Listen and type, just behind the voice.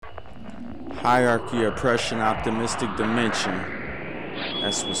Hierarchy, oppression, optimistic dimension.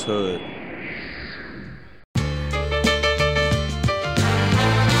 That's what's hood.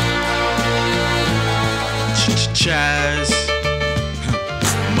 Chaz,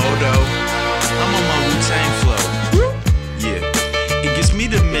 Modo, I'm on my Wu-Tang flow. Yeah, it gives me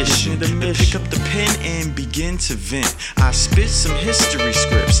the mission to pick up the pen and begin to vent. I spit some history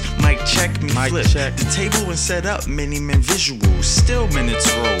scripts, mic check me flip the table and set up many men visuals. Still minutes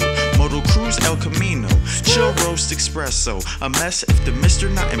roll, Moto Cruise El Camino, chill roast espresso. A mess if the mister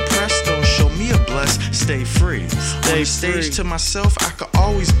not impressed. Don't show me a bless, stay free. On the stage to myself, I could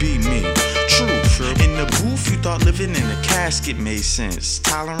always be me. True. In the booth, you thought living in a casket made sense.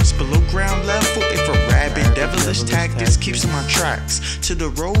 Tolerance below ground level, if a rabid, devilish tactics keeps my tracks to the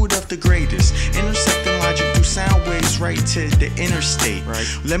road of the greatest. Intersecting logic through sound waves right to the interstate.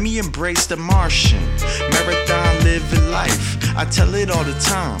 Let me embrace the Martian. Marathon living life. I tell it all the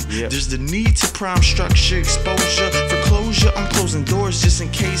time. There's the need to prime structure, exposure. For closure, I'm closing doors just in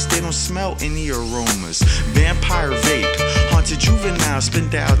case they don't smell any aromas. Vampire vape, haunted juvenile,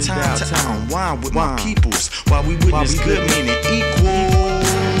 spend out time to unwind with my peoples while we witness good meaning equal.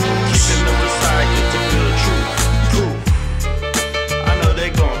 Keeping the recycle to feel truth. Proof. I know they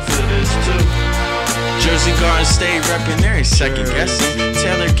gon' feel this too. Jersey Garden State reppin', there ain't second guessing.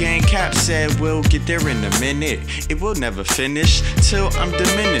 Taylor Gang Cap said we'll get there in a minute. It will never finish till I'm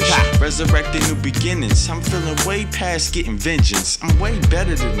diminished. Resurrecting new beginnings. I'm feeling way past getting vengeance. I'm way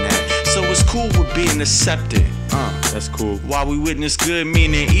better than that. So it's cool with being accepted. That's cool. While we witness good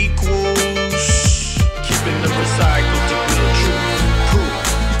meaning equals. Keeping the recycle to feel true.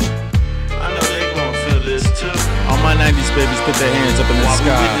 I know they gon' feel this too. All my 90s babies put their hands up in the sky. While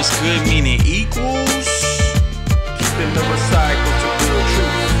we witness good meaning equals. Keeping the recycle to feel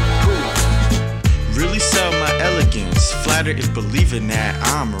true. Really sell my elegance. Flattered if believing that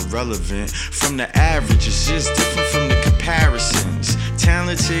I'm irrelevant. From the average, it's just different from the comparisons.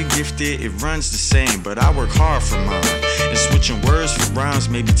 Talented, gifted, it runs the same, but I work hard for mine. And switching words for rhymes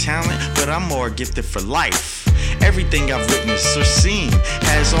may be talent, but I'm more gifted for life. Everything I've witnessed or seen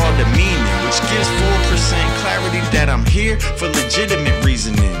has all the meaning, which gives 4% clarity that I'm here for legitimate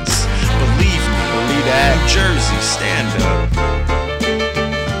reasonings. Believe that. New Jersey, stand up.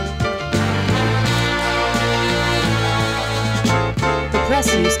 For press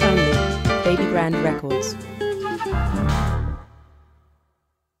use only. Baby Brand Records.